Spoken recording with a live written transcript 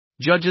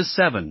Judges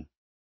 7.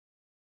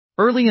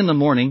 Early in the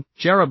morning,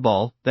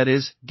 Jerubbaal, that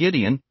is,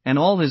 Gideon, and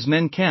all his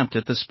men camped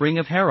at the spring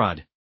of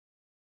Harod.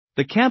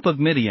 The camp of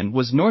Midian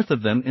was north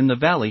of them in the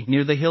valley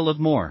near the hill of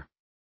Moreh.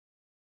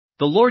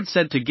 The Lord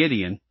said to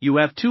Gideon, "You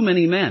have too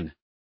many men.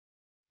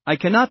 I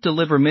cannot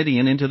deliver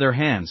Midian into their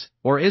hands,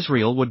 or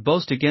Israel would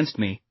boast against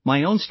me.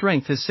 My own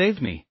strength has saved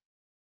me.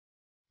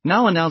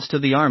 Now announce to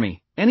the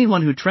army,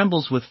 anyone who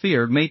trembles with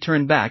fear may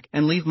turn back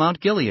and leave Mount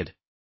Gilead."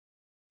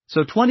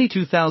 So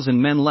 22,000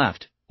 men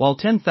left, while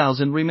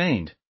 10,000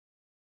 remained.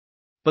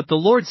 But the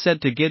Lord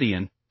said to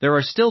Gideon, "There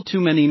are still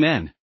too many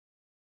men.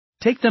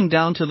 Take them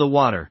down to the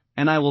water,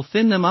 and I will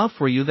thin them out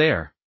for you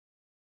there.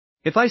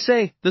 If I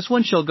say, 'This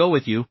one shall go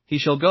with you,' he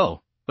shall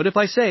go, but if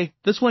I say,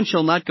 'This one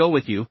shall not go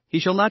with you,' he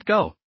shall not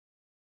go."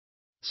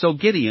 So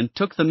Gideon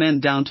took the men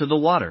down to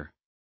the water.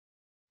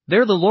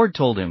 There the Lord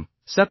told him,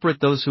 "Separate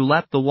those who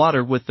lap the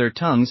water with their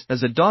tongues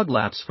as a dog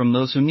laps from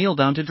those who kneel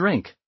down to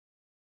drink."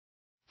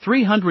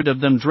 300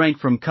 of them drank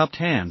from cupped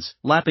hands,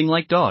 lapping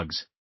like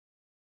dogs.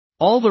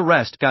 All the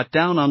rest got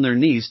down on their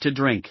knees to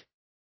drink.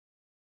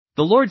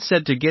 The Lord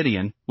said to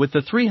Gideon, "With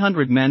the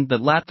 300 men that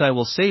lapped I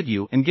will save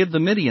you and give the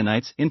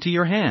Midianites into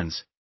your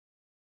hands.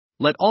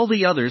 Let all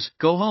the others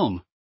go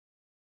home."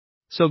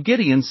 So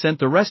Gideon sent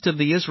the rest of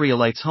the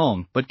Israelites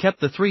home but kept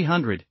the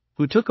 300,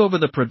 who took over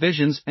the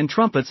provisions and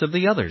trumpets of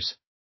the others.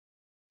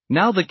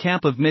 Now the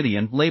camp of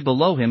Midian lay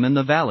below him in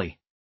the valley.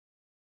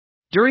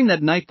 During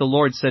that night the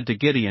Lord said to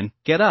Gideon,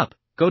 "Get up,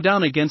 go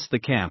down against the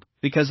camp,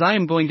 because I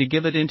am going to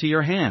give it into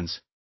your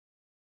hands.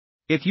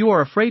 If you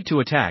are afraid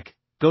to attack,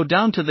 go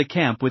down to the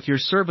camp with your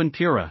servant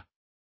Purah,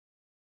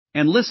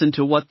 and listen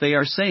to what they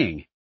are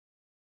saying.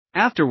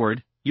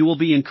 Afterward, you will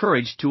be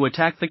encouraged to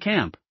attack the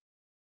camp."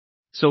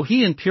 So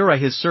he and Purah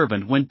his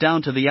servant went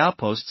down to the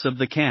outposts of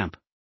the camp.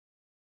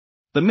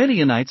 The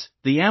Midianites,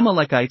 the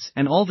Amalekites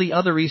and all the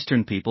other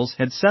eastern peoples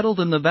had settled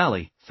in the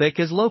valley, thick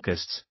as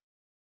locusts.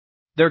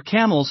 Their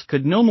camels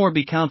could no more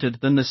be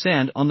counted than the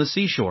sand on the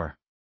seashore.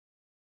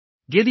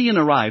 Gideon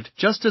arrived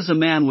just as a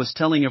man was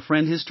telling a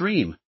friend his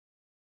dream.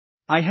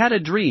 "I had a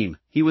dream,"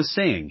 he was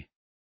saying.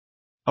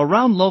 A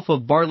round loaf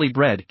of barley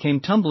bread came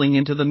tumbling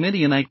into the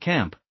Midianite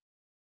camp.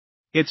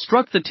 It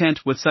struck the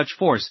tent with such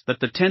force that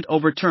the tent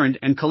overturned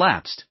and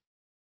collapsed.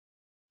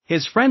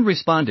 His friend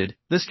responded,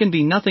 "This can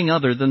be nothing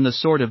other than the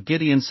sword of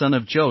Gideon son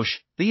of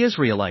Joash, the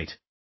Israelite.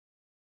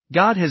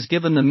 God has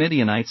given the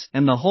Midianites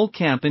and the whole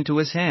camp into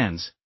his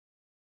hands."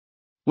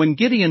 When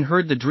Gideon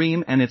heard the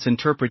dream and its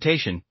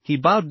interpretation, he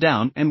bowed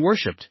down and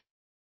worshipped.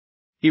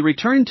 He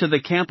returned to the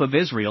camp of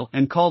Israel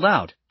and called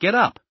out, "Get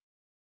up!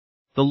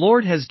 The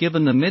Lord has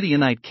given the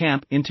Midianite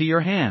camp into your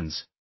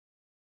hands."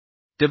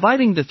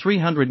 Dividing the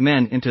 300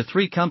 men into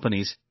 3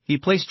 companies, he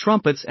placed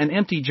trumpets and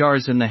empty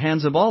jars in the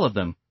hands of all of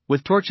them,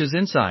 with torches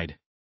inside.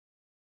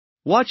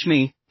 "Watch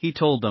me," he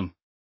told them.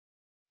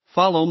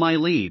 "Follow my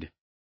lead.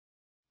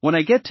 When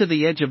I get to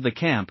the edge of the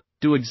camp,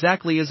 do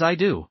exactly as I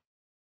do.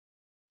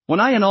 When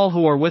I and all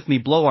who are with me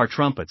blow our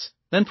trumpets,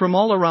 then from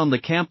all around the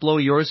camp blow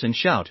yours and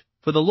shout,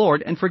 'For the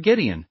Lord and for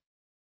Gideon.'"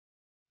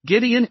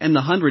 Gideon and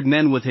the 100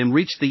 men with him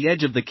reached the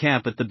edge of the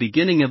camp at the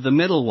beginning of the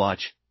middle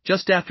watch,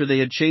 just after they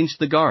had changed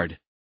the guard.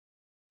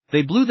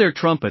 They blew their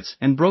trumpets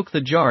and broke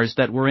the jars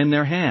that were in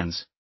their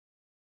hands.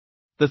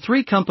 The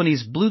 3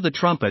 companies blew the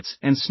trumpets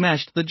and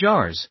smashed the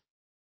jars.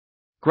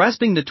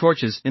 Grasping the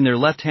torches in their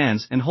left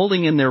hands and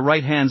holding in their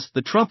right hands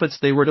the trumpets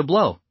they were to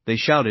blow, they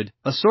shouted,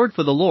 "A sword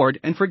for the Lord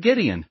and for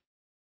Gideon."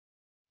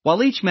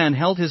 While each man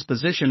held his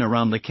position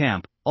around the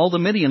camp, all the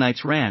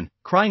Midianites ran,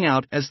 crying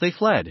out as they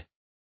fled.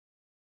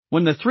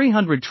 When the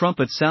 300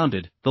 trumpets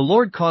sounded, the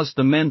Lord caused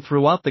the men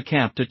throughout the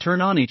camp to turn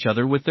on each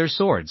other with their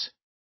swords.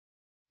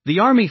 The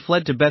army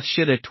fled to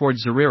Beth-shittah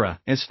towards Zererah,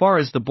 as far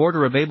as the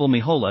border of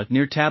Abel-meholah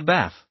near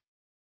Tabbath.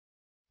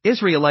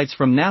 Israelites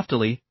from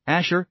Naphtali,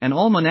 Asher and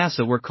all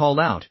Manasseh were called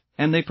out,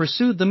 and they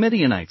pursued the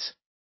Midianites.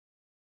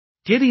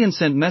 Gideon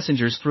sent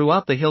messengers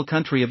throughout the hill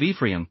country of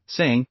Ephraim,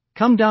 saying,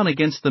 "Come down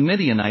against the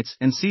Midianites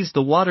and seize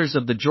the waters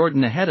of the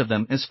Jordan ahead of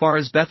them as far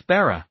as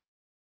Beth-barah."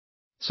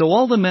 So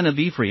all the men of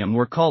Ephraim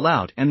were called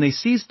out and they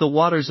seized the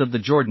waters of the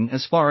Jordan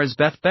as far as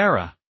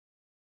Beth-barah.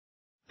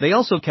 They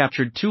also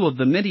captured 2 of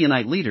the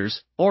Midianite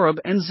leaders, Oreb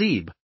and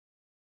Zeb.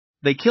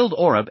 They killed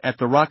Oreb at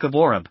the rock of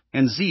Oreb,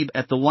 and Zeb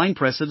at the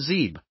winepress of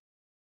Zeb.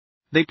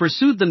 They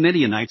pursued the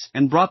Midianites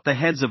and brought the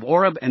heads of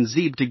Oreb and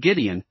Zeb to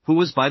Gideon, who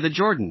was by the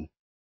Jordan.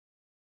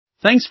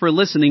 Thanks for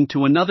listening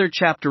to another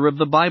chapter of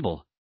the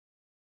Bible.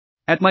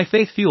 At My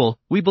Faith Fuel,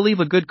 we believe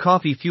a good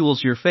coffee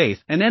fuels your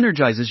faith and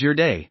energizes your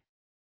day.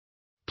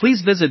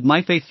 Please visit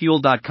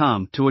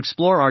myfaithfuel.com to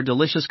explore our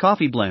delicious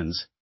coffee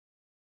blends.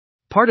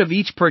 Part of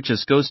each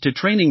purchase goes to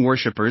training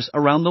worshipers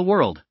around the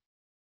world.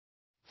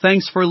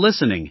 Thanks for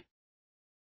listening.